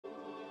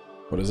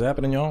What is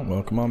happening, y'all?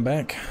 Welcome on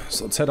back.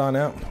 So let's head on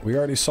out. We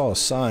already saw a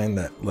sign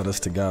that led us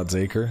to God's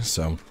Acre,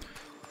 so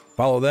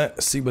follow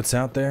that, see what's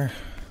out there.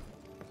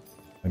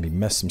 Maybe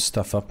mess some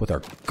stuff up with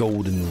our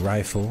golden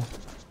rifle.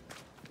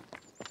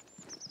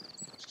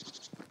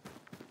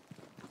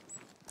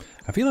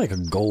 I feel like a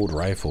gold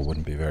rifle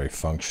wouldn't be very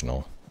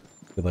functional.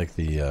 I feel like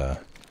the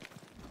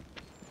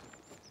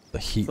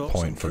heat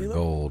point for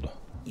gold.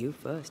 You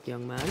first,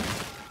 young man.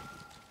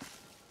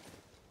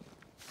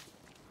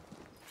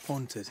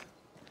 Haunted.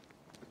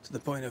 To the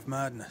point of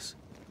madness.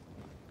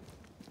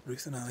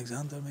 Ruth and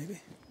Alexander, maybe?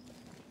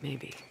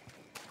 Maybe.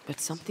 But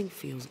something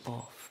feels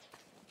off.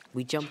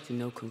 We jump to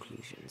no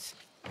conclusions.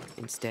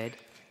 Instead,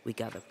 we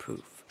gather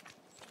proof.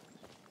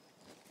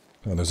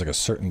 Oh, there's like a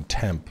certain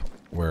temp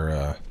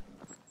where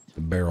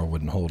the barrel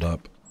wouldn't hold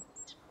up.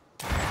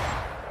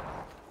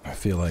 I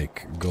feel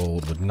like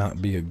gold would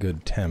not be a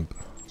good temp.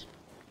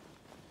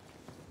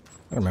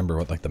 I don't remember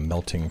what like the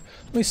melting...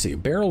 Let me see.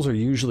 Barrels are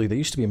usually... They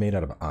used to be made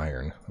out of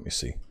iron. Let me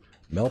see.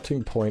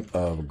 Melting point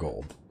of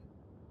gold.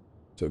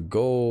 So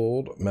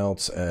gold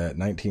melts at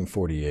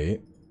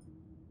 1948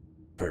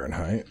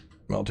 Fahrenheit.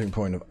 Melting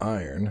point of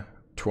iron,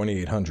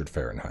 2800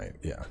 Fahrenheit.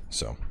 Yeah,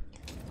 so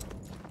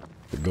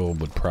the gold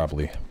would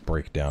probably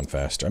break down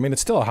faster. I mean,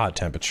 it's still a hot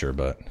temperature,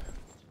 but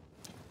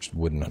just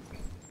wouldn't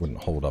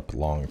hold up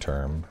long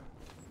term.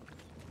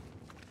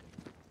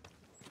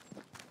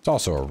 It's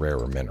also a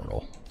rarer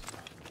mineral.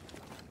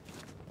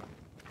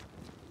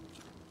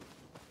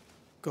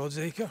 God's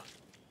Acre?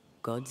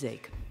 God's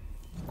Acre.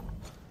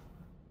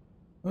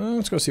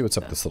 Let's go see what's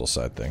up this little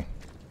side thing.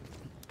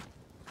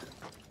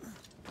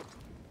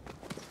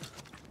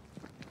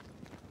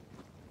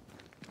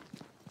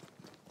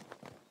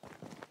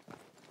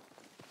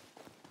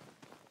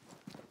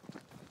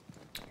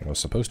 I was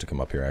supposed to come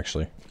up here,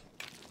 actually.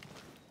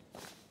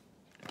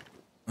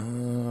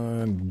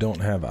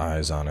 Don't have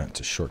eyes on it. It's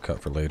a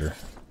shortcut for later.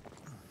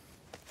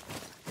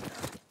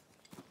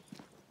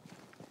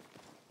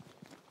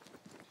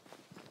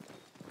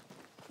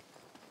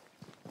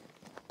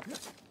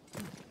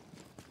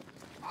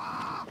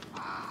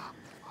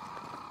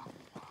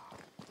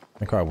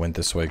 I think I went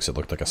this way because it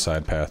looked like a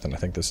side path, and I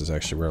think this is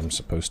actually where I'm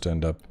supposed to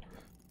end up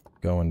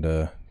going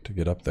to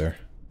get up there.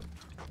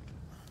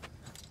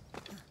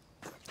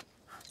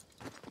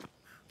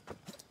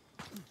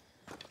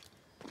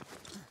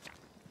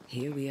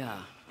 Here we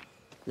are.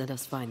 Let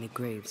us find the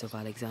graves of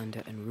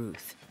Alexander and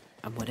Ruth,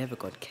 and whatever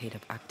got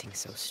Caleb acting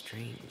so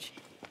strange.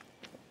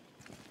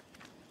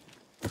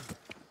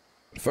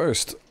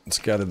 First, let's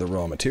gather the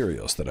raw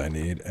materials that I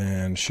need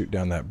and shoot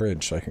down that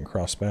bridge so I can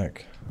cross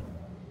back.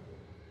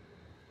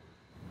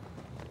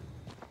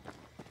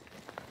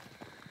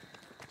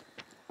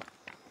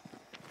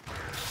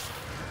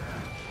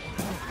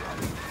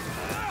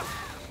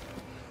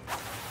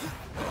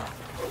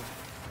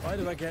 Why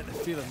do I get the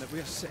feeling that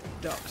we're sitting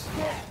ducks?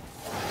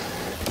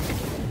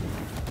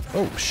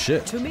 Oh,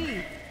 shit. To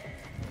me!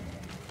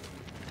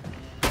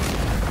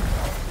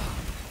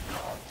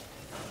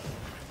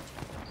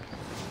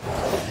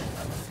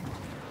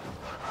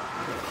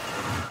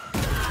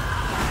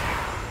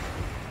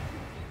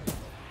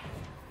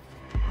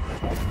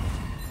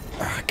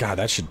 Ah, God,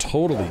 that should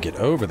totally get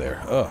over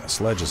there. Ugh, this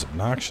ledge is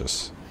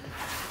obnoxious.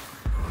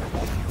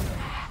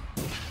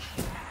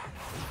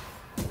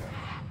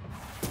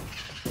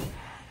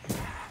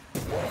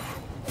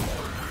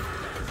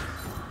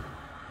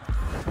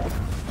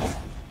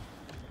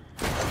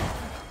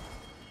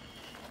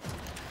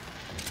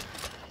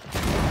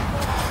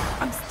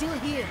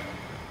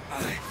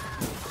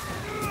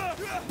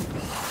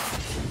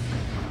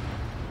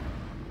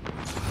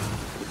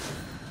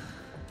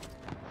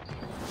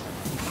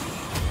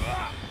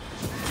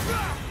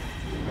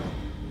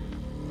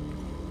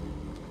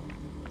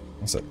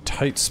 It's a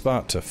tight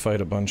spot to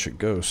fight a bunch of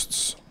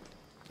ghosts.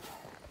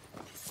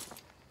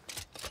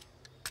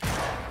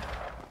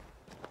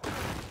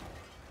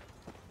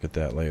 Get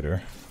that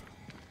later.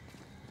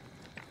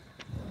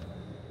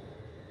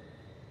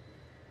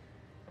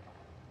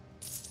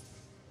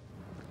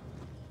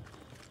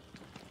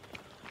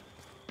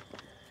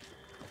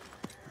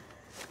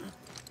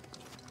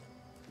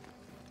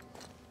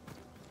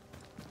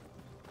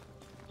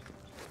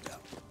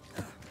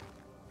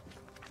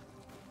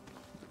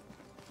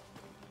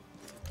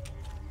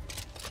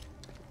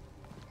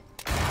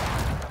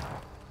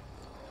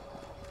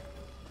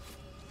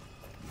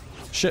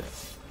 Shit.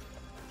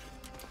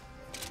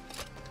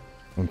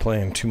 I'm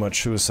playing too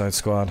much Suicide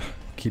Squad.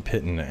 Keep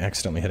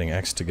accidentally hitting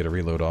X to get a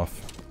reload off.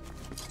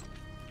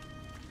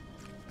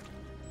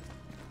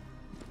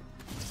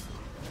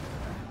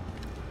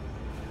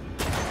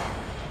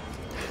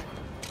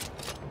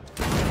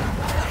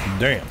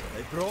 Damn.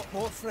 They brought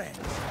more friends.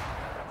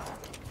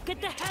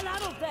 Get the hell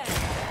out of there!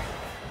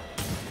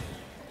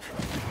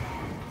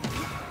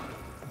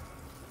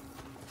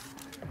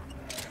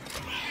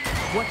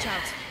 Watch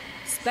out!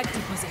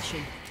 Spectre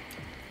possession.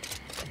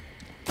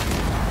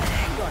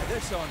 Right,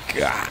 this on.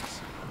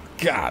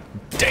 God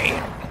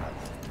damn.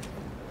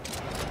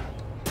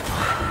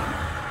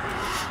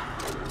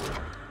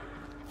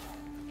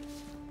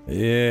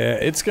 Yeah,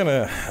 it's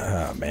gonna...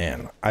 Oh,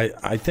 man.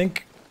 I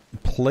think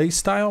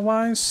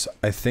playstyle-wise,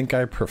 I think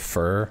I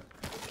prefer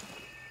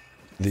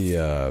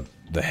the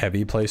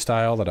heavy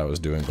playstyle that I was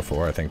doing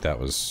before. I think that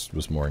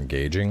was more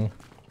engaging.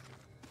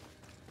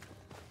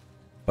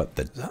 But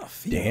the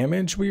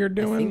damage we are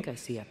doing... I think I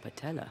see a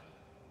patella.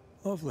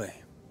 Lovely.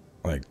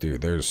 Like,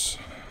 dude, there's...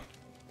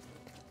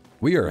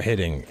 We are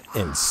hitting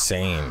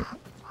insane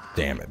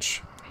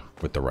damage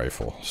with the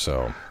rifle,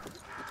 so...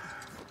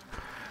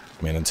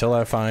 I mean, until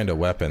I find a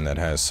weapon that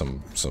has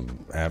some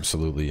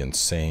absolutely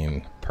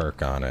insane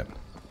perk on it,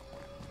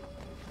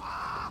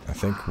 I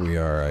think we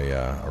are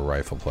a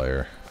rifle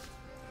player.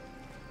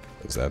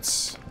 Because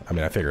that's... I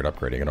mean, I figured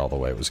upgrading it all the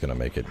way was going to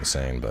make it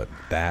insane, but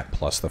that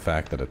plus the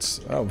fact that it's...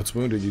 Oh, if it's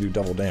wounded, you do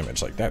double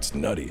damage. Like, that's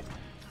nutty.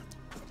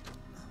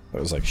 It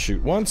was like,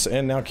 shoot once,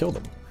 and now kill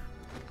them.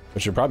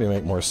 Which would probably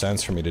make more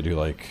sense for me to do,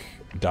 like,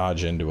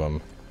 dodge into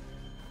him,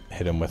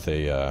 hit him with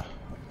a,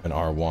 an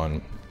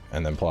R1,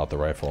 and then pull out the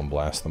rifle and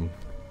blast them.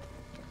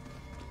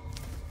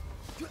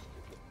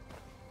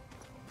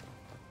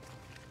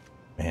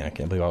 Man, I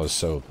can't believe I was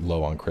so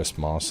low on crisp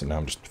moss, and now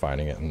I'm just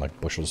finding it in,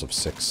 like, bushels of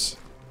 6.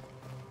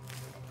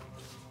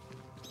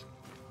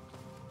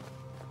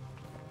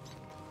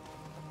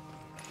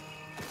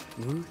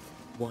 Ruth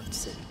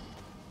Watson.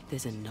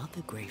 There's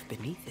another grave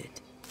beneath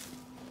it.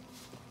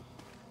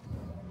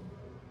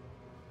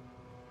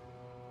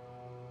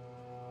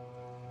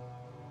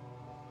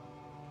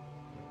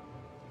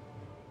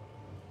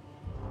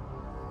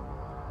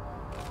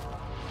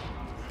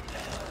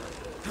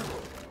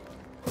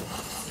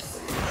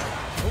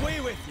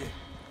 Away with you!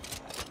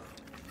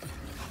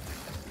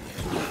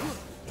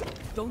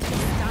 Don't just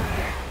stand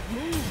there.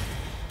 Move!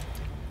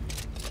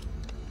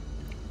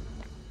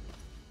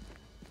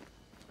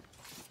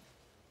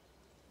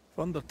 If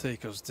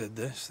undertakers did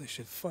this, they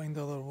should find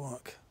other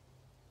work.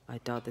 I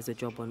doubt there's a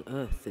job on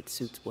Earth that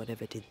suits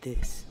whatever did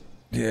this.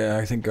 Yeah,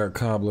 I think our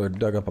cobbler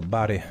dug up a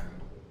body.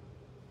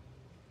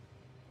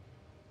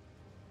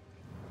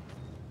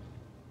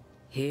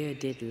 Here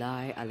did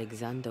lie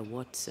Alexander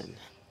Watson.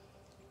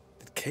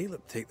 Did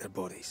Caleb take their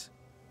bodies?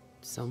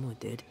 Someone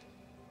did.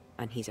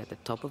 And he's at the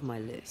top of my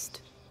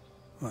list.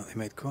 Well, they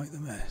made quite the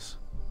mess.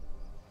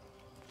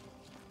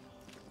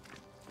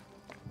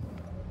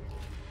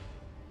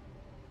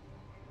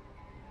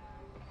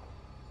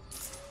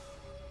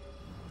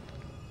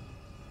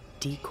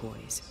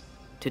 Decoys.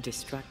 To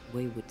distract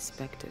wayward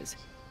specters.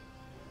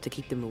 To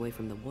keep them away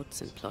from the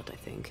Watson plot, I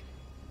think.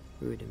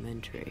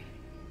 Rudimentary.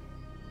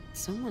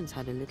 Someone's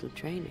had a little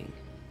training.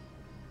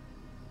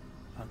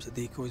 Perhaps the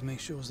decoys may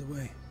show us the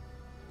way.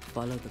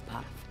 Follow the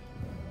path.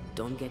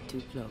 Don't get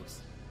too close.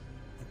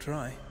 I'll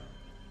try.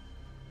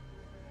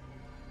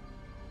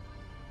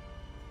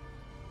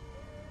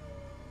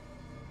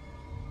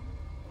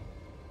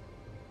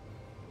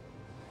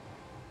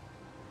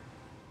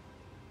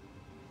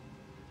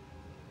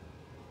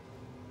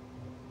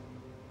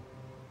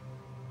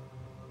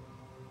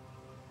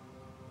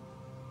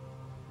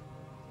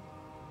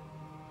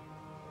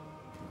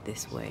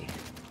 This way.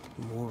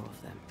 More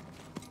of them.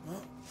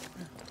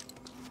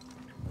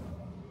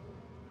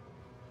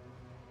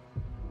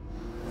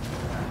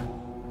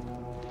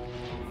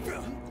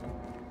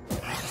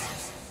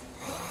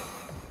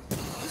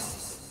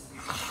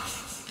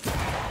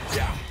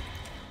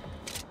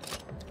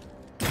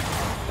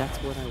 That's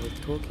what I was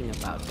talking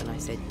about when I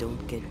said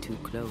don't get too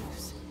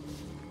close.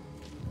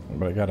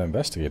 But I gotta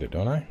investigate it,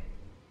 don't I?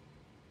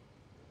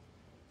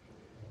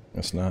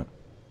 Guess not.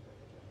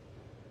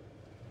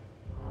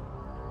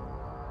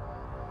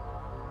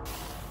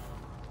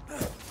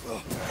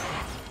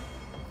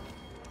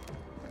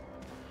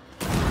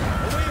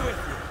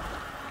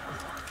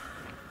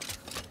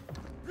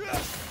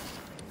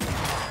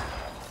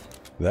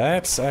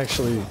 That's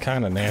actually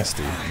kind of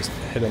nasty. Just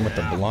hit him with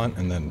the blunt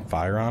and then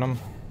fire on him.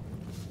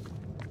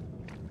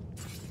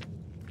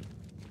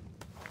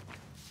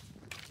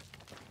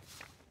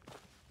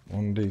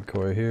 One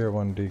decoy here,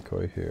 one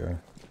decoy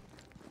here.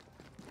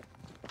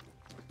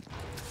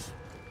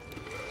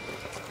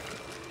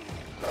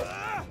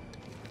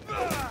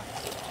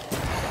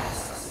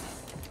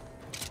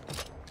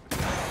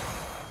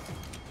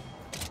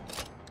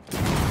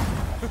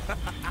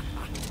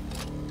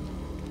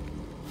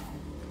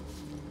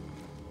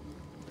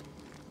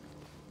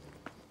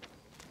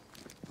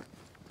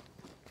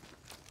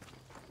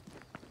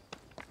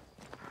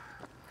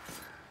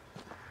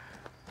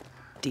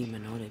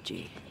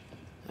 Demonology.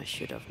 I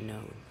should have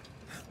known.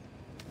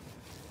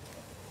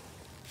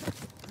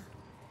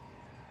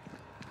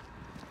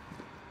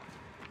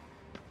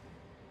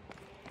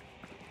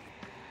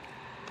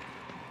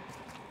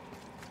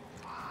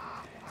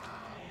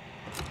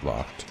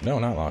 Locked. No,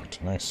 not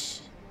locked.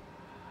 Nice.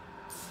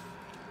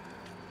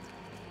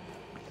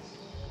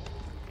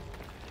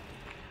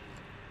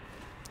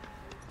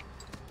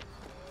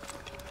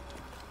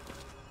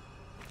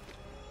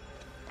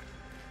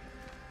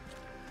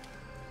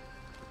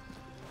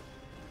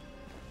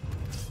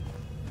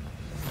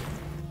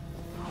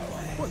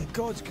 What in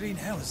God's green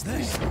hell is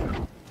this?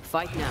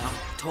 Fight now,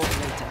 talk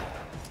later.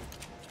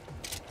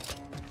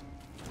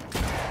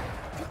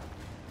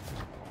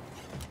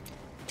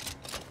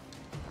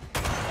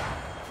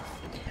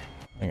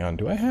 hang on.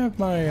 Do I have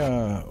my,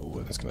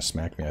 oh, that's gonna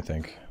smack me, I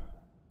think.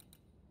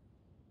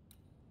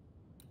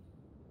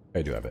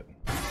 I do have it.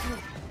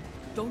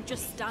 Don't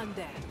just stand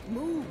there.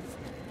 Move.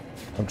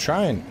 I'm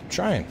trying.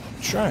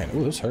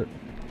 Ooh, this hurt.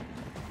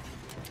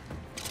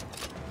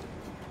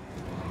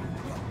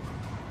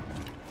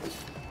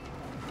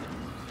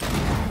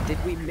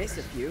 Did we miss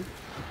a few?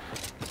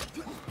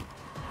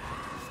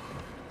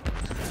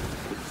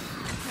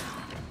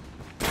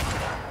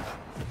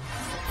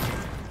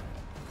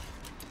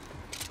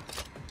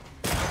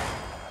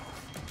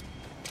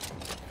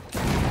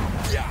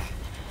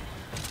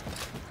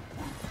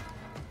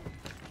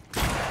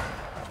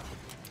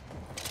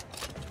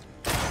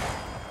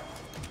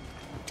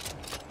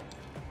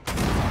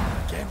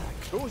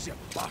 You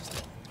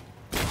bastard.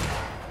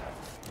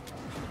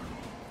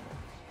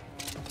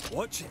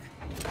 Watch it.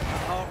 The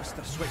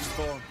harvester switched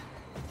form.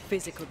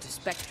 Physical to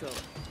spectral.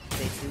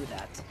 They do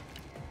that.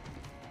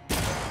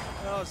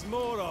 There's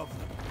more of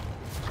them.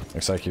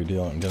 Looks like you're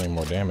dealing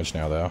more damage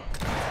now, though.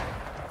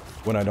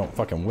 When I don't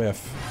fucking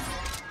whiff.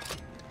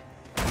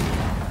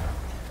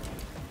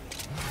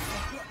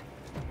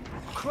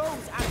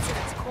 Crows answered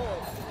its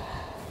call.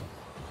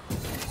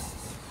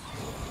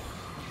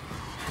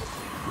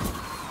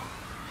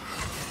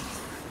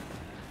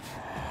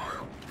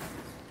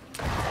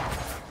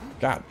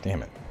 God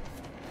damn it.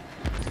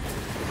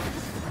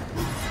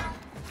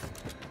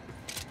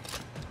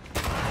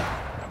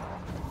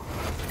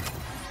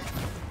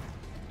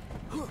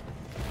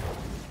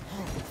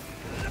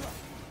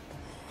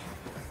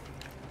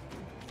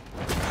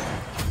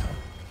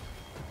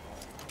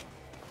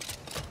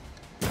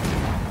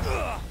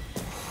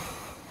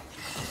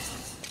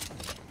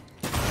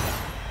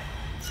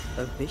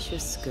 A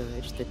vicious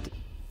scourge that...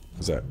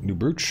 Is that new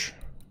brooch?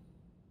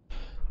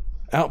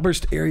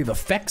 Outburst area of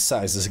effect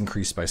size is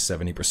increased by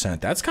 70%.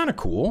 That's kind of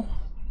cool.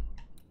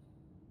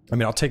 I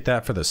mean, I'll take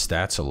that for the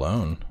stats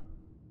alone.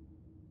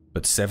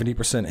 But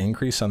 70%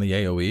 increase on the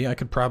AoE, I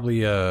could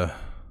probably, I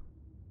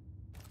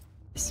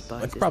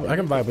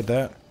can vibe with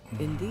that.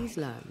 In these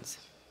lands,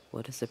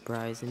 what a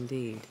surprise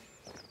indeed.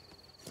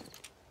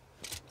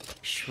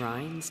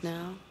 Shrines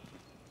now,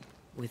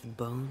 with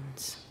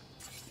bones.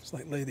 It's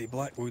like Lady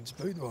Blackwood's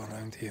boudoir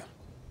around here.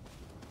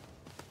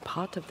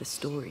 Part of the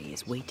story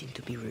is waiting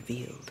to be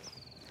revealed.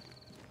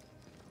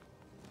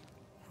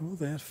 Oh,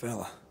 there,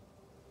 fella.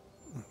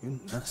 You're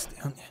nasty,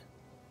 aren't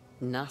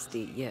you?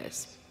 Nasty,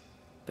 yes,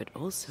 but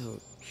also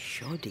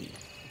shoddy.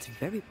 It's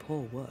very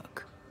poor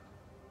work.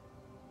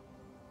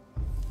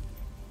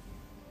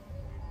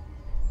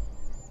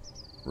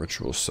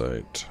 Ritual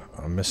site.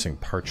 I'm missing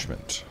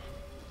parchment.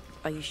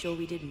 Are you sure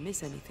we didn't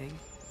miss anything?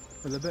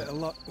 With a bit of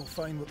luck, we'll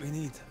find what we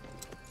need.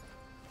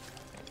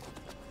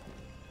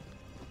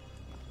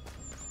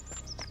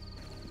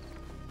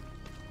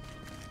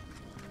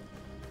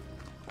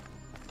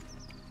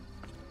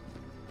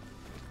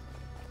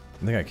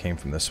 I think I came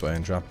from this way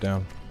and dropped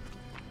down.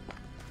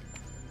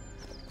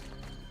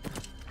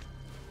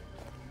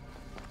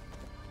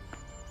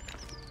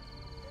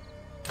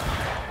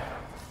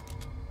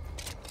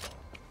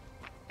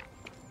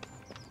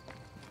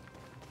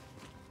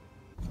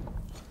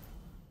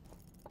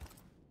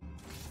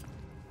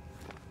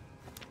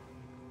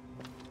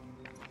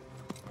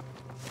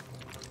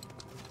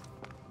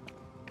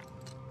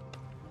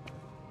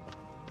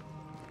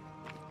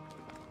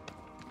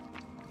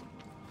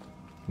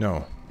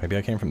 No, maybe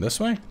I came from this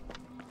way?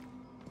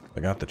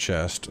 I got the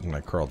chest and I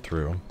crawled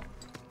through.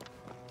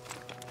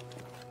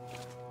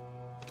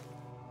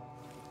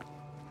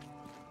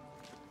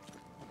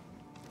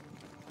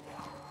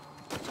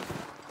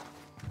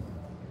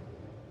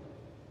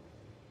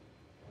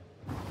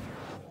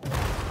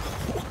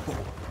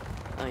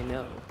 I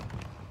know.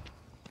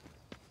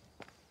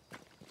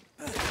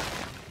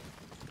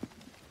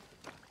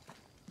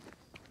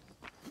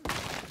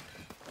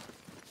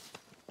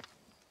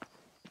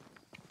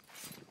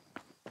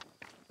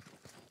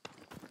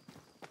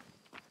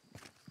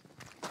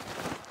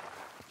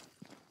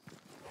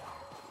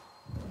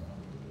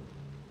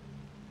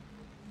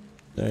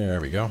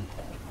 There we go.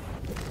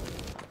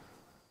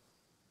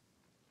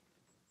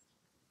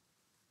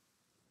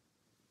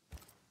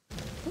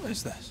 What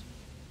is this?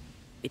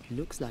 It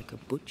looks like a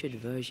butchered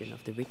version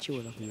of the ritual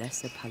of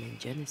lesser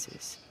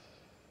palingenesis.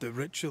 The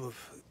ritual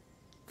of...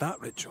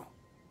 that ritual?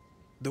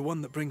 The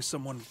one that brings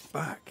someone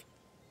back?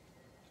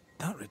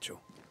 That ritual?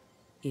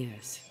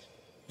 Yes,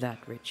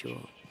 that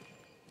ritual.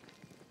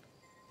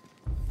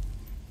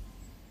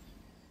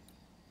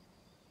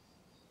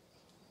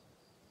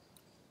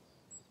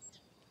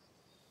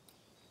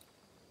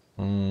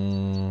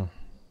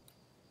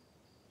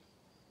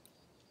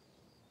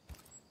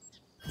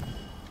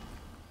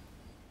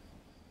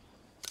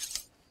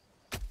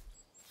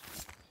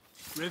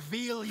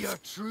 Reveal your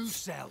true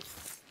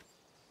self.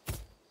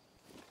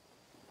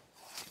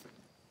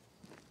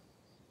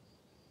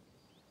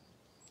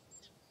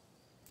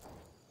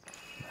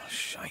 Oh,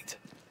 shite.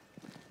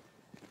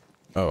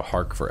 Oh,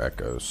 hark for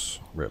echoes.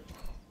 Rip.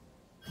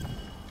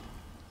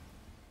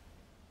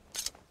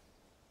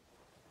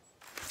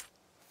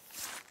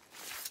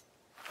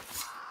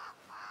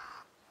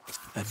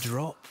 A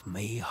drop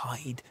may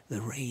hide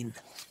the rain.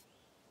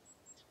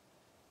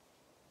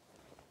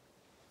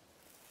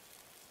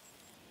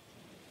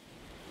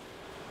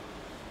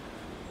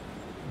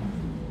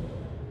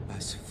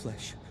 As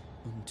flesh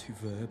unto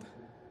verb,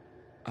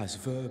 as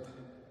verb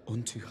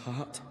unto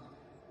heart,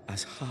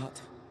 as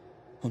heart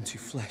unto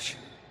flesh.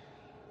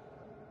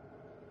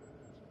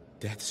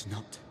 Death's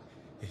knot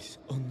is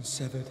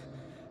unsevered,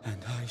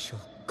 and I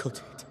shall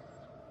cut it.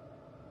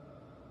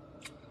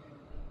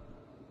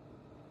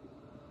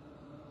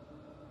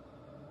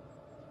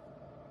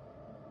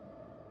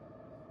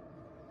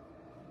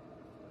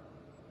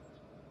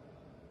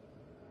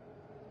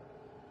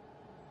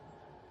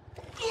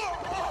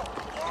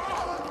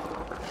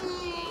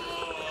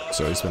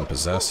 So he's been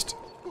possessed.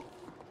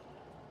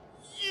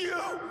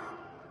 You!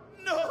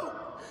 No!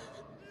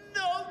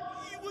 No!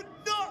 You were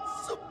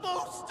not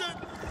supposed to!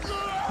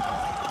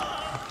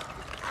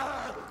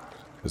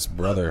 His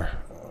brother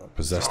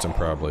possessed him,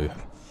 probably.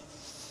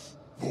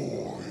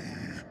 Boy.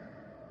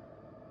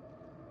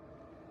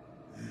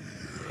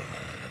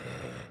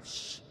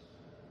 Yes.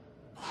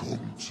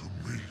 Come to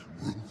me,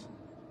 Ruth.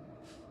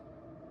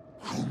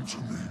 Come to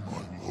me,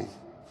 my love.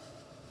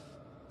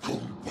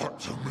 Come back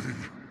to me.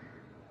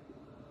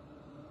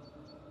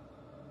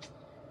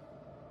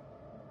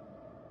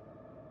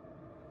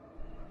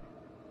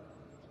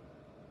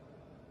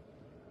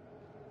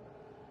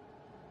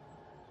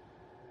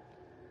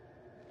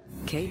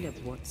 Caleb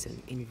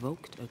Watson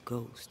invoked a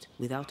ghost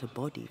without a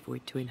body for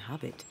it to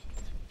inhabit,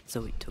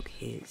 so it took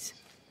his.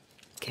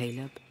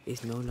 Caleb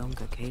is no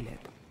longer Caleb.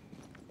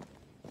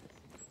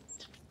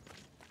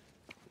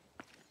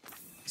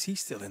 Is he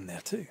still in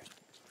there too?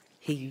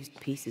 He used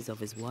pieces of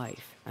his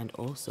wife and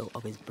also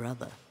of his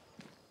brother.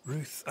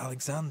 Ruth,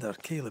 Alexander,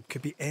 Caleb,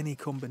 could be any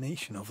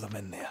combination of them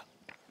in there.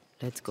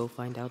 Let's go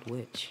find out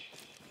which.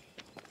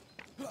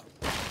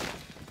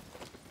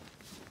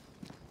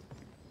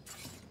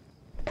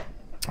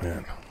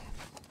 Man.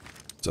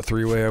 It's a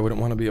three-way I wouldn't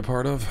want to be a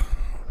part of.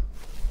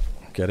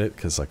 Get it?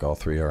 Because, like, all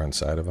three are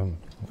inside of him.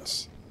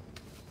 Yes.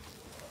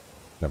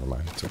 Never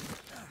mind. It's okay.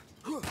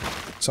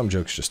 Some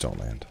jokes just don't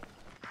land.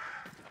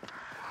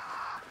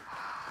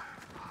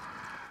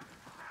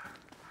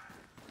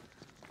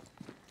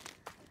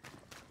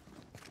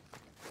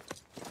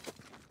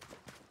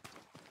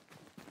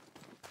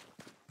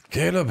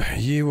 Caleb,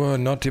 you were a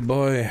naughty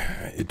boy.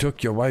 You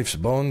took your wife's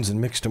bones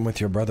and mixed them with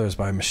your brother's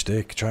by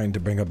mistake, trying to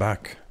bring her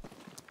back.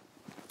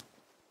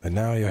 And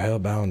now you're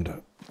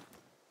hellbound.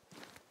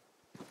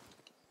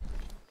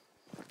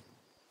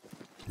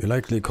 You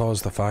likely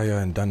caused the fire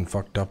and done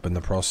fucked up in the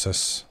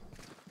process.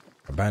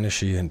 I'll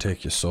banish ye and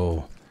take your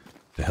soul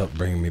to help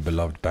bring me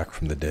beloved back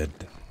from the dead.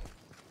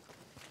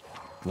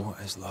 What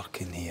is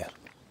lurking here?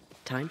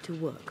 Time to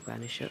work,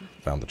 Banisher.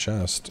 Found the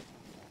chest.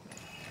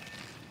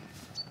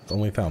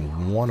 Only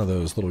found one of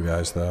those little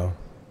guys, though.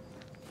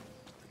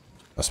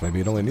 Unless maybe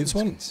it only needs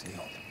one?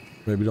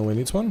 Maybe it only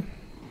needs one?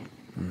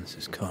 This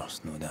is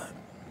cursed, no doubt.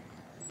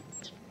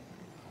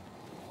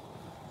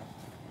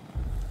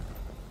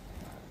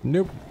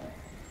 Nope.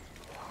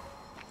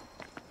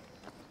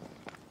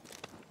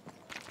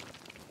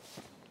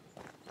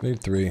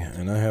 Need 3,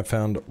 and I have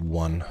found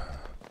 1.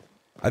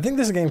 I think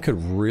this game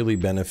could really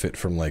benefit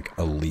from, like,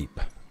 a leap,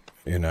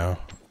 you know?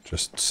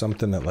 Just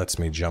something that lets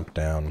me jump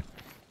down.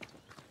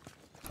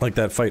 Like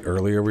that fight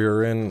earlier we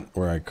were in,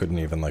 where I couldn't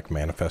even, like,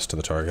 manifest to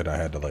the target. I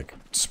had to, like,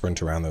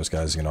 sprint around those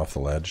guys and get off the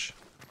ledge.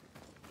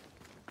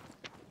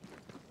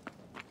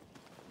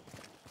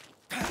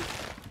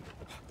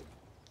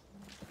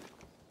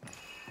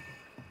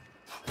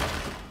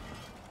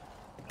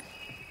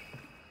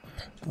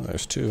 Oh,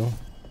 there's 2.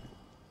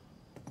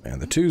 Man,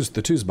 the twos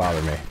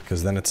bother me,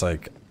 because then it's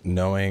like,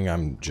 knowing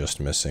I'm just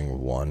missing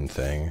one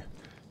thing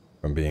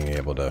from being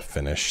able to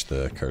finish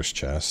the cursed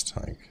chest,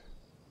 like...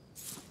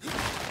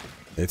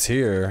 It's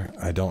here,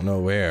 I don't know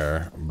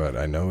where, but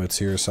I know it's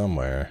here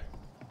somewhere.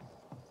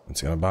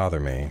 It's gonna bother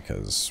me,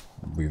 because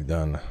we've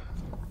done,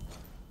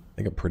 I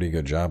think, a pretty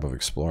good job of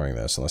exploring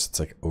this, unless it's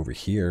like over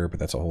here, but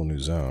that's a whole new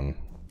zone.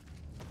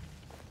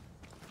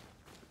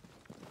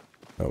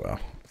 Oh well.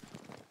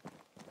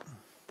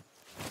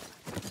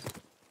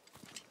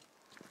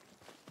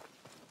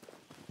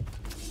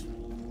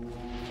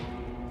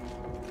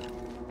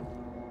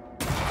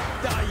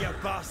 Die, you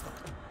bastard!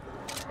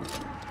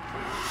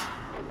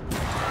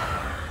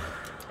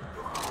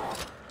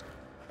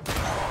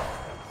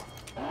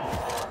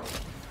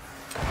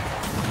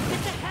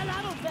 Get the hell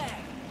out of there!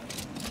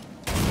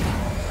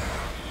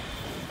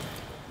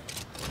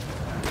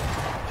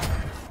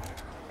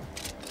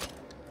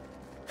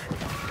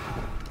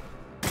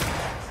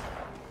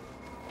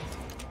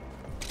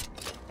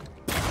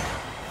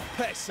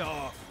 Piss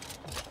off!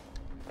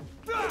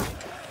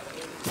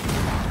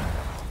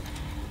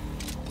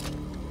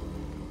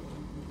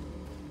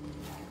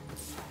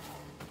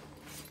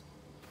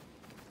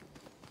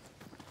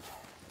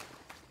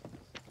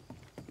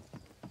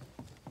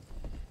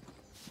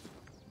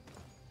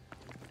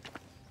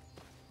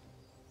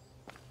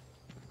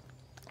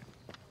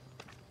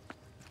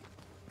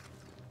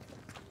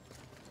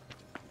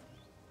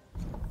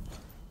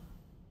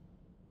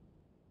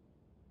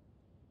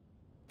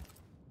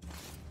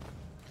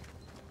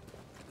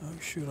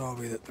 sure are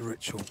we that the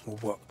ritual will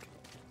work?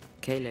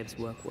 Caleb's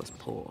work was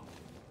poor.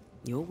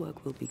 Your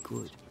work will be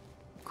good.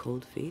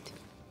 Cold feet?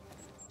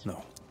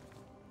 No.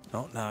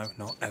 Not now,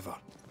 not ever.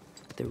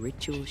 The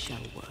ritual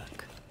shall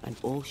work, and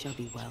all shall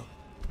be well.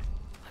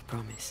 I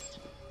promise.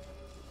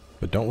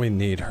 But don't we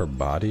need her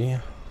body?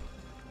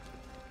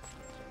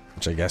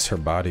 Which I guess her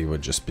body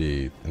would just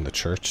be in the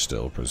church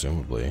still,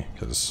 presumably,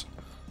 because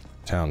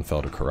town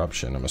fell to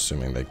corruption. I'm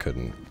assuming they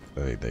couldn't,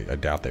 I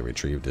doubt they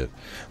retrieved it.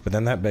 But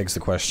then that begs the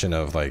question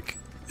of, like,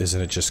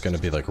 isn't it just going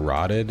to be, like,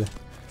 rotted?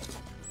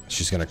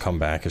 She's going to come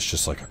back as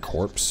just, like, a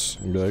corpse?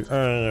 And be like,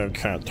 I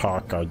can't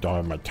talk, I don't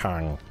have my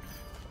tongue.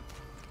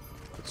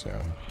 So,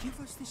 Give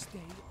us this day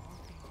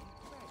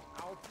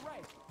our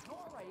bread,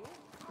 not rail,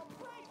 our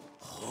bread.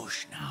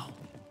 Hush now.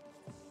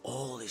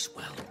 All is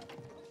well.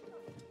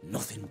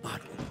 Nothing bad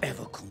will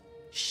ever come.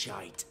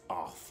 Shite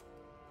off.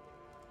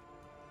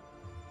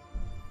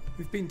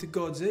 We've been to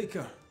God's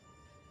Acre.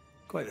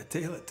 Quite a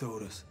tale it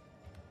told us.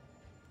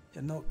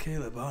 You're not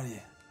Caleb, are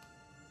you?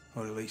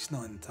 Or at least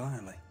not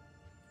entirely.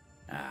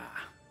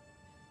 Ah.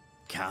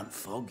 Can't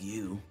fog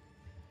you.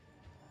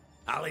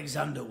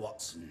 Alexander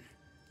Watson.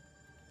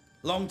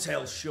 Long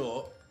tale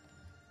short,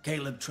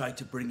 Caleb tried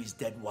to bring his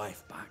dead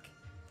wife back.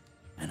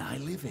 And I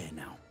live here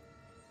now.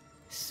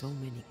 So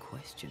many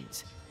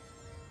questions.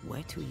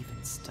 Where to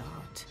even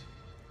start?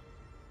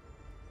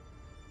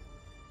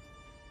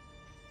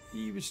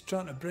 He was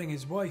trying to bring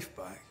his wife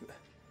back.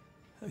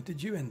 How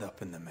did you end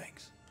up in the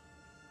mix?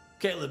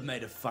 Caleb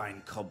made a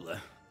fine cobbler,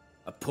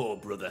 a poor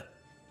brother,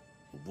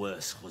 a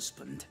worse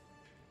husband,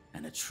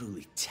 and a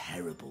truly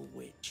terrible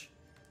witch.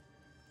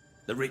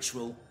 The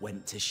ritual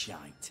went to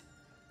shite,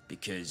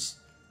 because,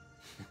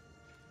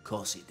 of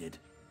course it did.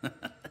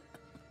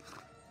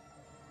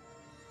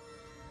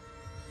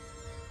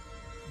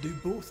 Do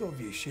both of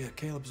you share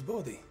Caleb's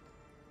body?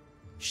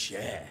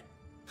 Share?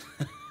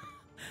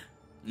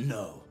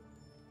 No.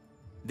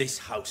 This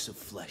house of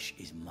flesh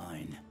is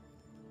mine.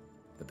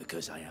 But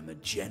because I am a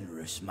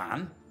generous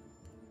man,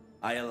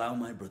 I allow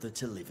my brother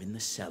to live in the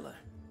cellar.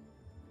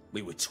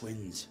 We were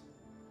twins.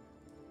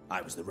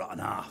 I was the rotten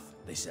half,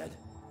 they said.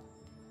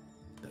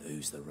 But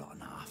who's the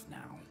rotten half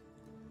now?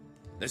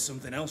 There's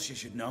something else you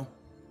should know.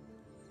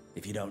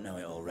 If you don't know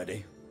it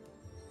already.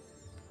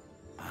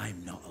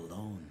 I'm not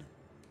alone.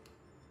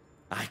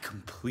 I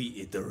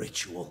completed the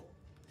ritual.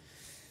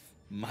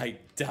 My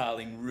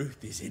darling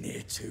Ruth is in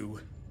here too.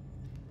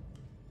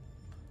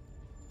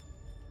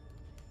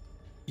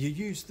 You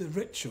used the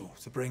ritual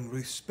to bring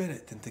Ruth's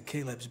spirit into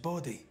Caleb's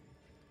body.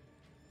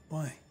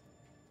 Why?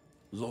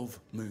 Love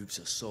moves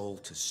a soul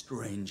to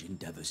strange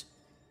endeavors.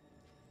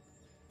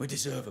 We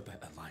deserve a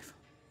better life.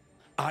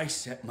 I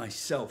set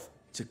myself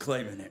to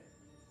claiming it.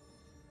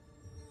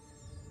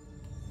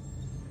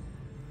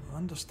 I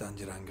understand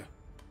your anger,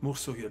 more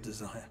so your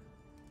desire.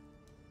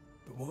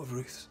 But what of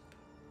Ruth's?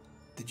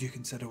 Did you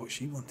consider what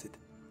she wanted?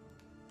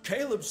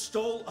 Caleb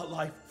stole a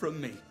life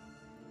from me,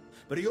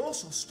 but he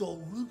also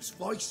stole Ruth's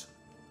voice.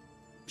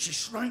 She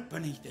shrank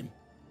beneath him.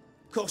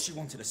 Of course she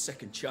wanted a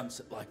second chance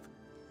at life.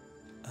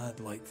 I'd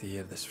like to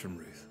hear this from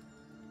Ruth.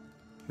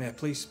 May I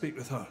please speak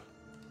with her?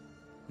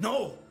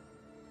 No!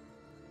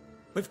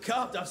 We've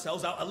carved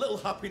ourselves out a little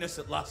happiness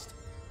at last.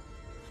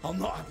 I'll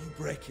not have you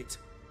break it.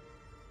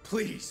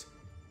 Please,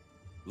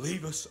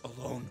 leave us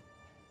alone.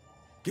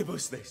 Give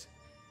us this.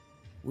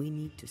 We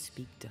need to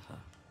speak to her,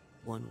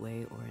 one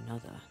way or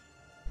another.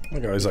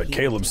 like I was like,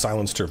 Caleb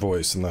silenced her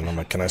voice, and then I'm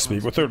like, can I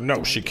speak with her?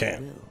 No, she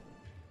can't.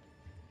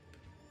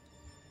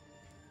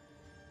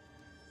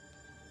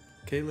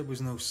 Caleb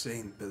was no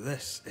saint, but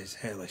this is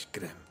hellish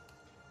grim.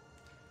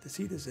 Does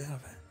he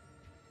deserve it?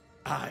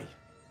 Aye,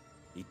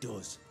 he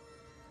does.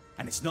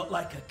 And it's not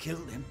like I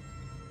killed him.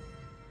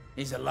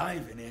 He's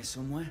alive in here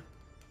somewhere.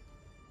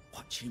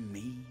 Watching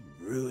me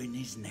ruin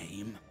his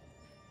name.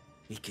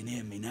 He can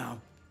hear me now.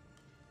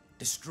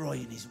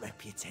 Destroying his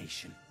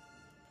reputation.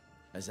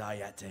 As I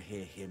had to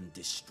hear him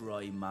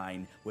destroy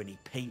mine when he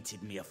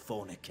painted me a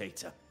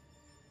fornicator.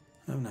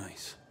 How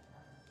nice.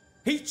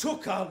 He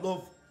took our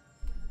love,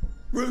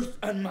 Ruth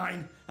and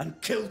mine, and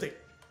killed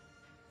it.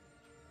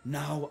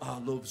 Now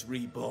our love's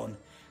reborn,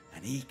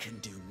 and he can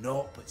do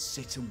naught but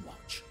sit and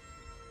watch.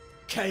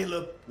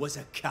 Caleb was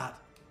a cad.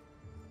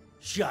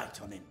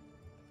 Shite on him.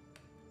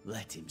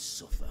 Let him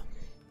suffer.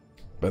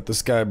 But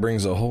this guy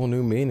brings a whole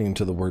new meaning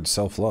to the word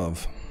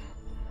self-love.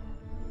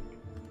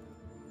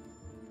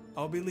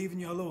 I'll be leaving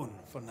you alone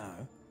for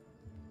now.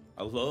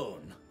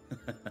 Alone?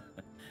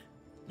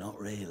 Not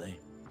really.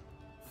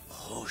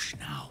 Hush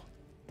now.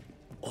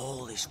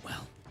 All is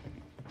well.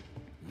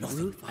 Nothing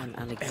Ruth and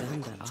bad will ever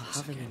Alexander come are to us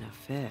having again. an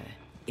affair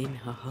in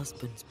her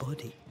husband's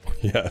body.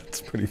 Yeah,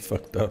 it's pretty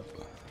fucked up.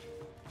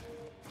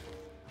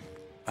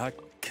 I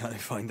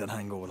can't find an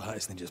angle where that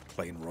isn't just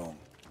plain wrong.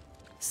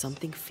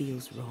 Something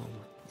feels wrong.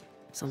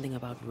 Something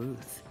about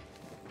Ruth.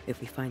 If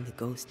we find the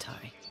ghost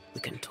tie,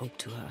 we can talk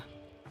to her.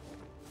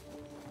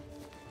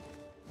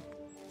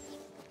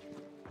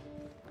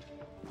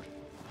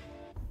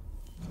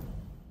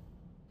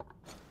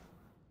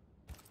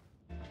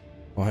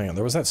 Well, hang on.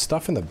 There was that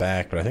stuff in the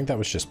back, but I think that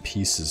was just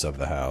pieces of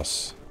the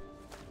house.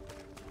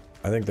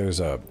 I think there's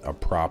a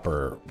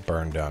proper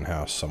burned down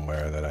house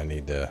somewhere that I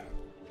need to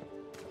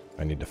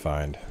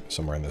find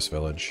somewhere in this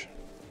village.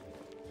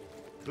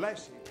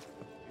 Blessed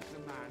is the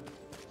man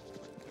who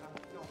cannot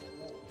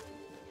walk.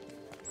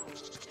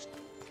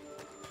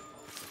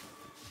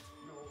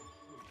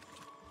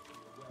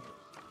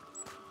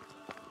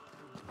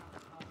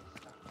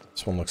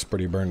 This one looks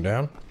pretty burned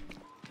down.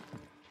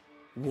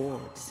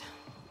 Wards.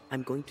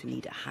 I'm going to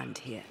need a hand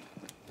here.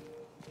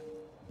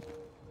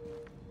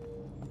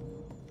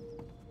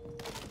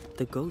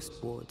 The ghost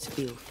wards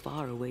feel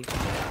far away from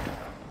me.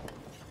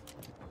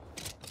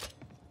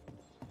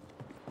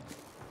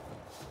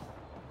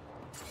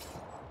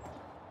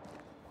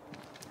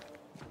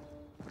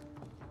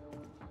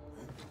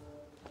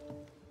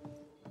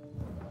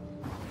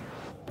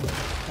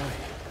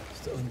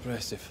 Still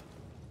impressive.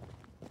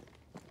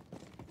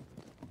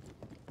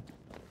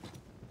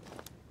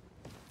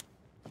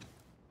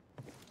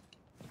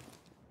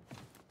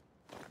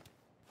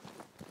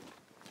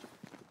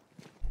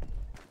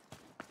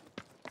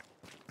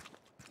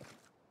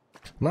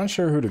 I'm not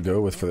sure who to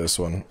go with for this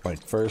one.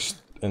 Like,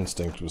 first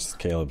instinct was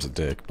Caleb's a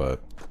dick,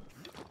 but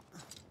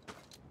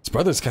his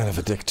brother's kind of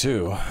a dick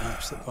too.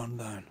 Perhaps that burned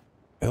down.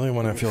 The only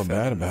one I feel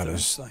bad about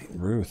is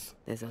Ruth.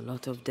 There's a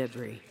lot of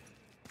debris.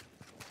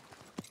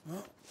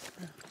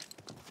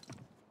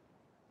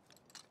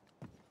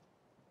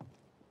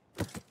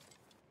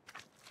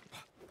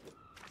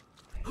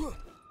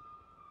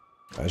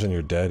 Imagine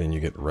you're dead and you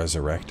get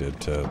resurrected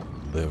to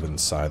live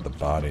inside the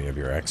body of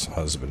your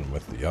ex-husband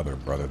with the other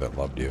brother that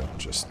loved you.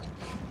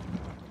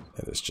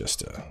 It is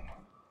just a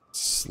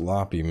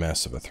sloppy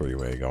mess of a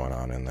three-way going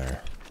on in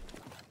there.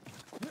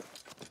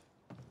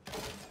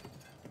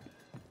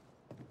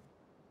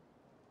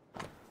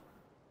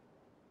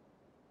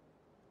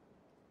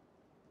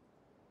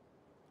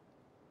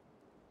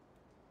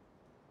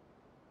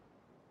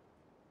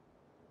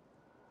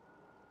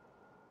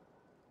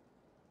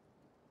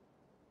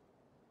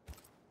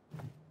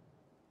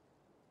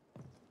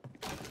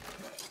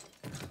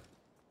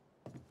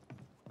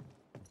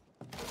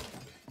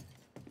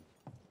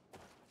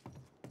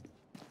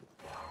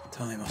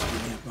 Time must be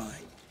nearby.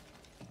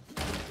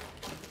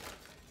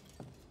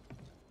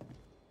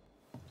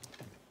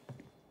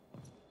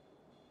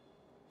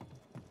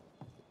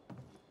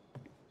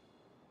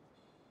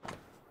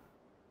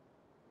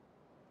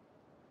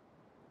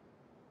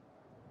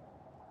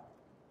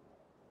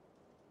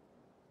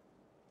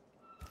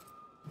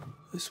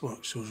 This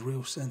work shows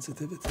real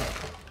sensitivity.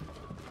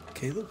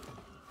 Caleb?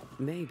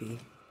 Maybe.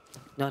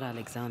 Not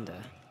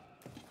Alexander.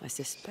 I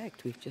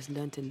suspect we've just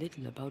learnt a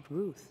little about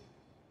Ruth.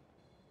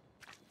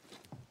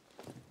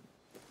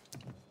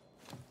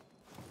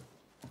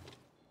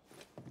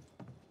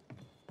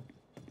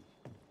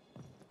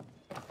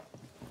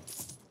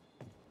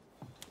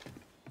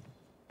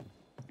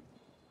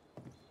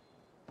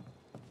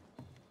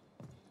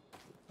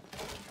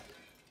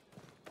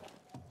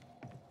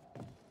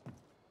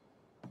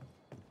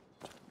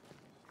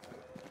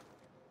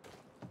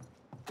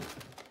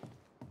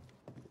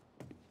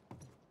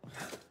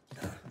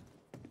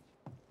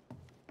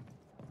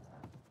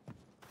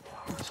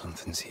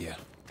 Something's here.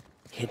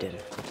 Hidden.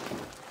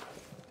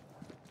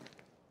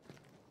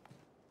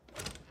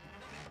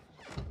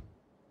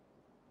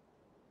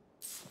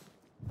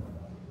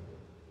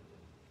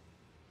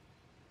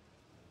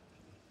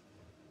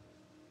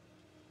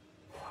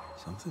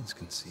 Something's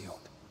concealed.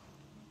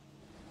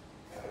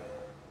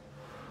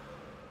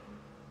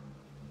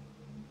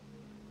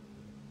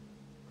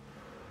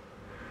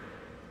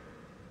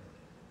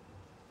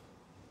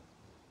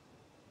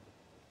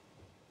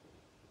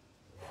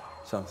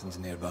 Something's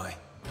nearby.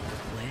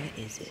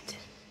 Where is it?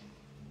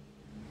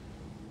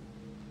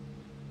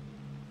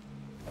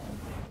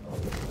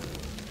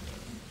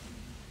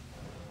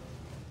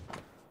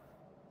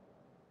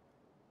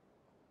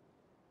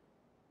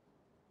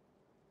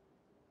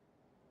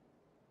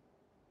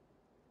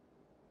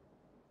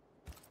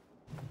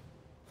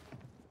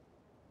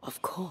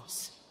 Of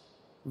course.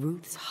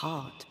 Ruth's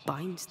heart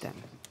binds them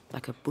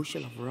like a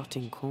bushel of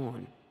rotting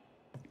corn.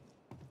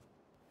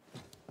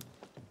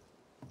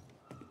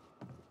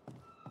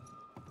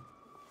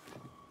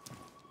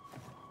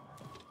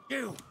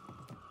 You!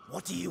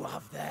 What do you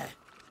have there?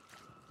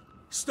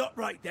 Stop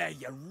right there,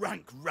 you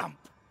rank rump!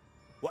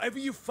 Whatever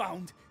you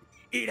found,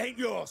 it ain't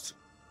yours!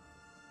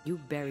 You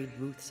buried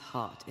Ruth's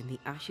heart in the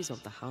ashes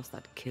of the house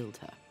that killed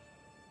her.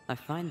 I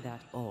find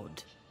that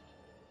odd.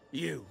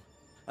 You,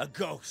 a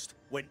ghost,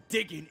 went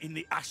digging in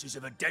the ashes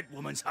of a dead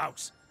woman's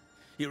house.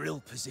 You're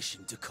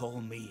ill-positioned to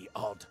call me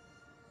odd.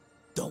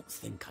 Don't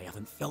think I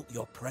haven't felt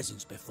your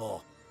presence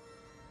before.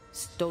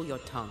 Stow your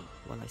tongue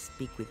while I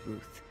speak with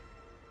Ruth.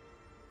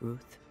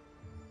 Ruth,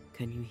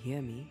 can you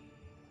hear me?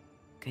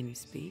 Can you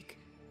speak?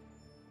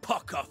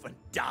 Puck off and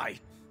die!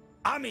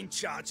 I'm in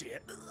charge here.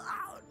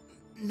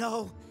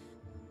 No.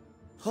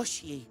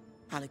 Hush ye,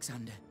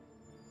 Alexander.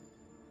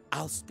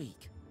 I'll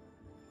speak.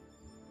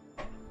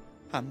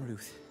 I'm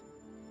Ruth.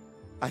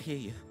 I hear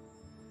you.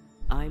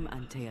 I'm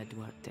Antea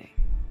Duarte.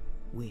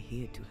 We're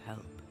here to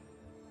help.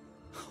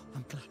 Oh,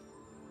 I'm glad.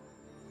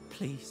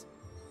 Please,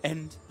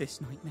 end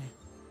this nightmare.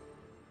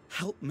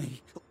 Help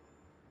me.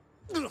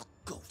 Ugh,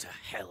 go to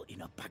hell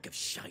in a bag of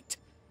shite.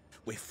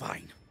 We're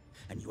fine,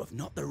 and you have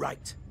not the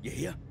right. You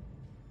hear?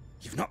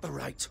 You've not the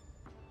right.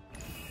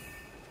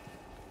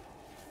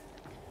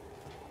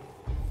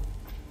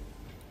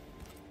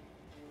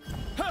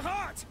 Her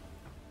heart!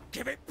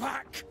 Give it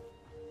back!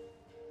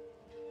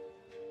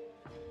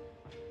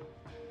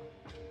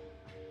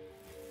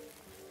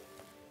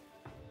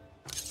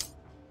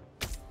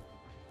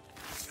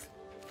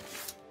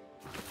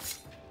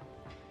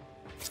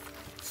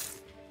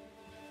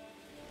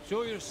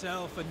 Show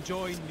yourself and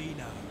join me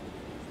now.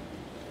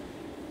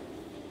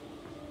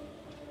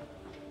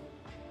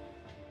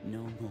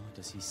 No more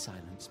does he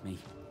silence me.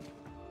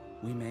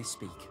 We may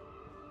speak.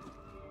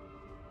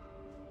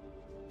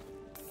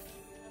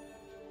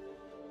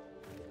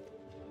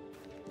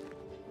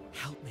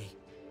 Help me,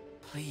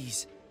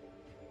 please.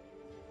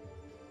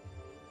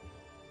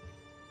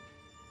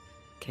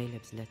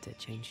 Caleb's letter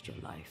changed your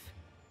life.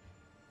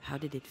 How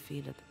did it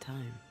feel at the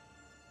time?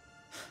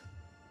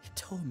 It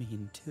tore me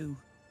in two.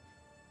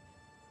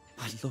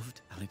 I loved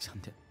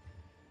Alexander,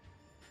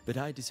 but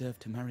I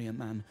deserved to marry a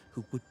man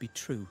who would be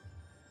true.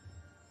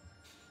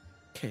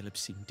 Caleb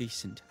seemed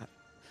decent.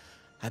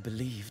 I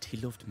believed he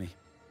loved me.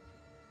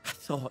 I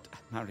thought I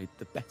married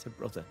the better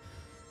brother,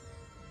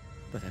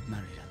 but I'd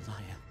married a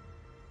liar.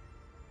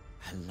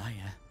 A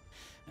liar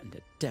and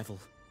a devil.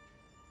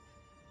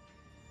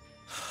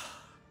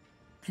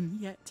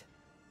 And yet,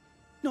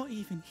 not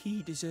even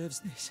he deserves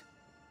this.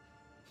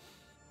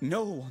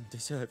 No one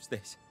deserves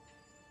this.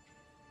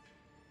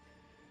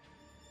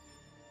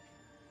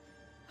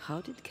 How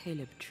did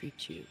Caleb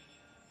treat you?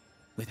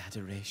 With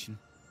adoration.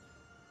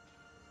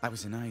 I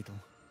was an idol,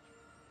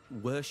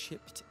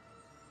 worshipped,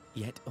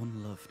 yet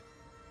unloved.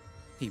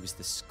 He was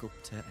the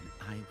sculptor and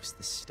I was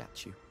the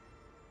statue,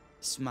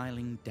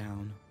 smiling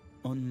down,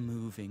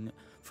 unmoving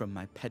from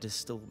my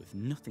pedestal with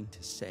nothing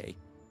to say.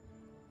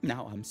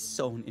 Now I'm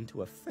sewn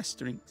into a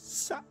festering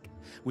sack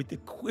with the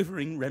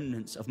quivering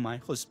remnants of my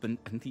husband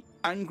and the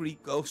angry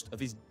ghost of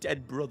his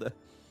dead brother.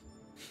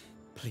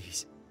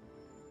 Please,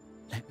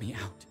 let me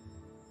out.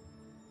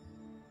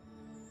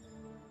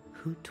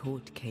 Who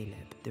taught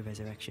Caleb the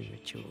resurrection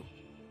ritual?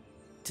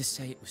 To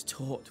say it was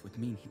taught would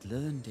mean he'd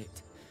learned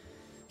it.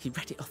 He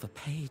read it off a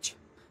page.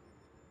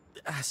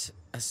 As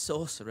a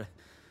sorcerer,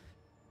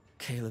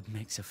 Caleb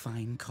makes a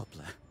fine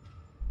cobbler.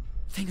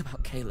 The thing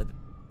about Caleb,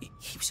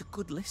 he was a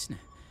good listener.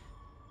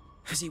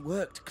 As he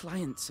worked,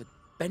 clients would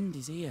bend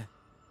his ear.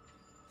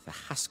 The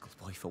Haskell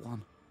boy, for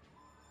one.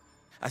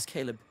 As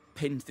Caleb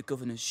pinned the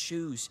governor's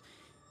shoes,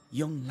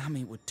 young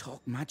Lammy would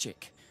talk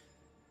magic.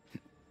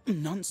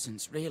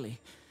 Nonsense,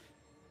 really.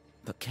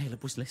 But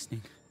Caleb was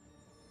listening.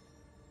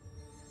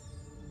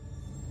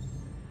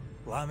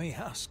 Lammy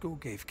Haskell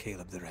gave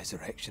Caleb the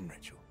resurrection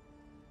ritual.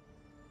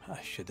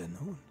 I should have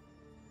known.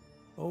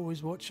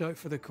 Always watch out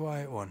for the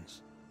quiet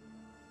ones.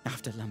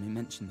 After Lammy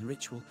mentioned the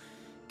ritual,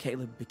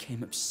 Caleb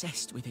became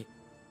obsessed with it.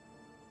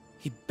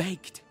 He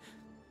begged.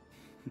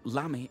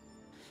 Lammy,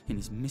 in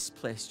his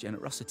misplaced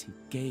generosity,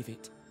 gave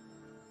it.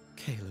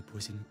 Caleb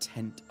was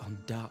intent on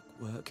dark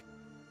work.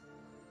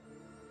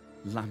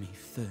 Lammy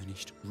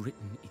furnished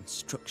written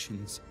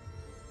instructions.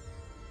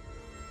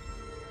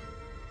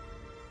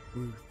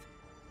 Ruth,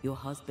 your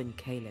husband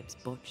Caleb's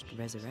botched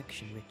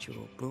resurrection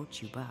ritual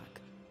brought you back,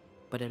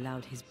 but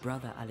allowed his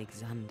brother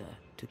Alexander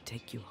to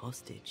take you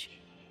hostage.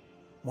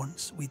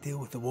 Once we deal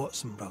with the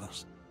Watson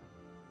brothers,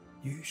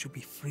 you shall be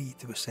free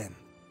to ascend.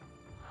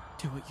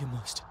 Do what you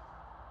must.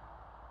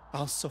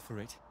 I'll suffer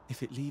it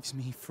if it leaves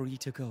me free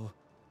to go.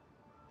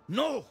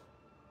 No!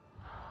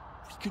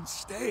 We can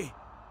stay.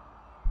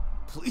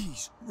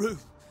 Please,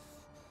 Ruth,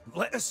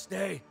 let us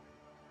stay.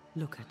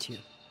 Look at you.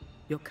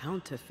 You're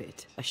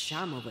counterfeit, a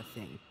sham of a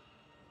thing.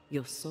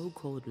 Your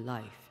so-called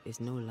life is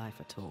no life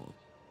at all.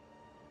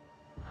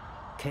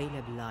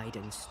 Caleb lied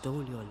and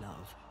stole your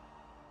love.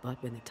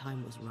 But when the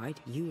time was right,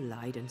 you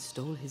lied and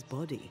stole his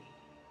body.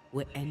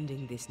 We're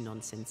ending this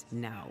nonsense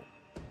now.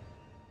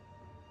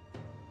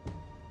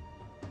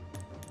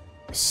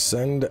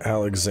 Send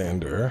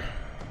Alexander.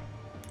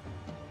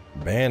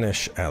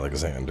 Banish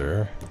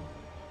Alexander.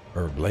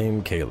 Or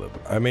blame Caleb.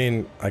 I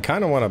mean, I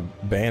kind of want to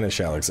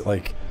banish Alex.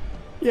 Like,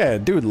 yeah,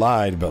 dude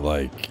lied, but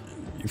like,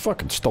 you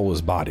fucking stole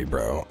his body,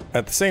 bro.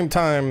 At the same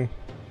time,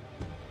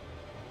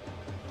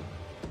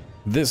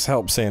 this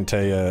helps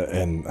Antea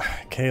and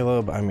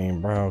Caleb. I mean,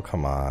 bro,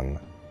 come on.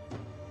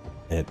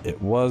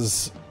 It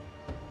was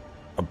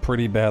a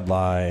pretty bad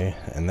lie,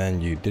 and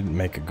then you didn't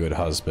make a good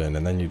husband,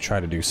 and then you try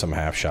to do some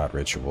half-shot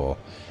ritual.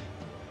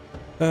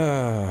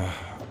 The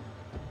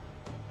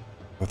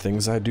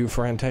things I do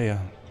for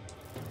Antea.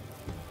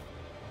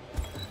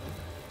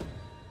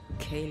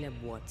 Caleb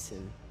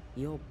Watson,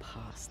 you're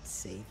past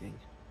saving.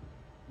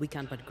 We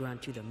can but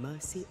grant you the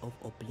mercy of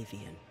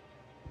oblivion.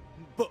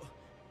 But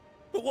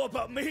what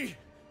about me?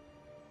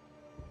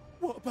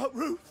 What about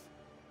Ruth?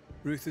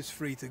 Ruth is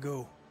free to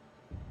go.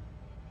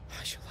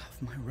 I shall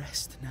have my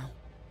rest now.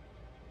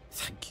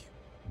 Thank you.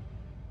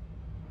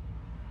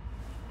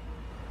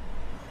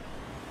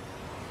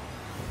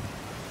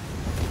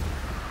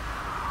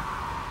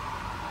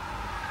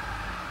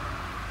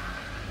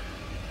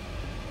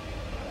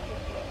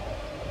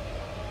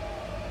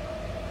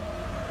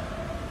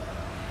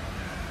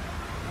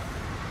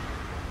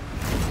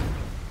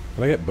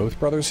 Can I get both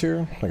brothers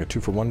here? Like a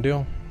 2-for-1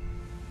 deal?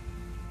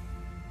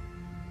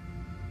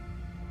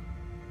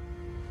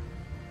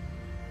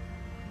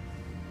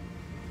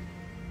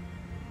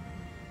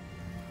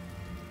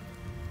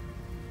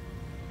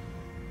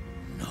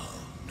 No,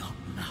 not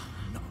now,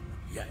 not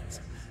yet.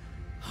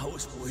 I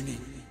was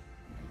winning.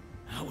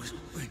 I was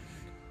winning.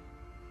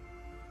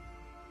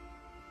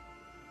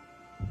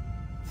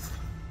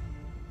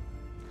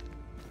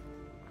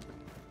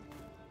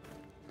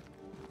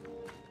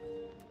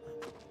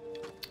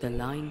 The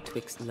line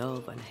twixt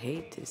love and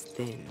hate is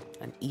thin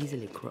and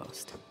easily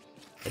crossed,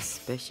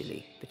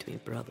 especially between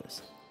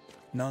brothers.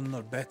 None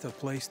are better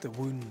placed to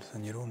wound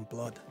than your own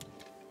blood.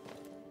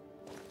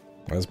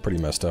 That's a pretty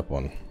messed up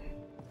one.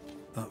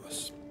 That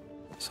was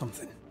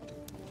something.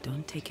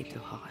 Don't take it to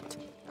heart.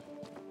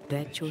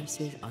 Their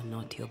choices are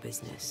not your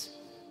business.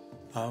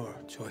 Our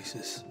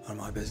choices are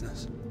my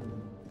business.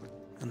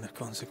 And the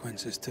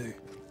consequences too.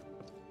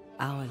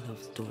 Our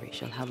love story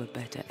shall have a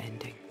better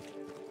ending.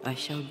 I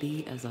shall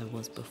be as I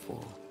was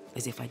before,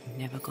 as if I'd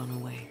never gone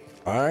away.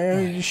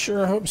 I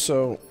sure hope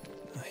so.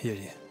 I hear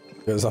you.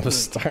 Because I'm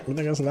starting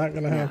to think it's not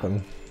going to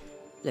happen.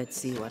 Let's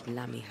see what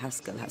Lammy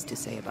Haskell has to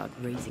say about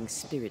raising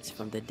spirits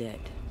from the dead.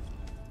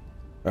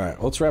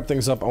 Alright, let's wrap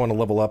things up. I want to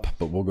level up,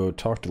 but we'll go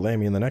talk to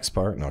Lammy in the next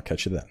part, and I'll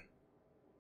catch you then.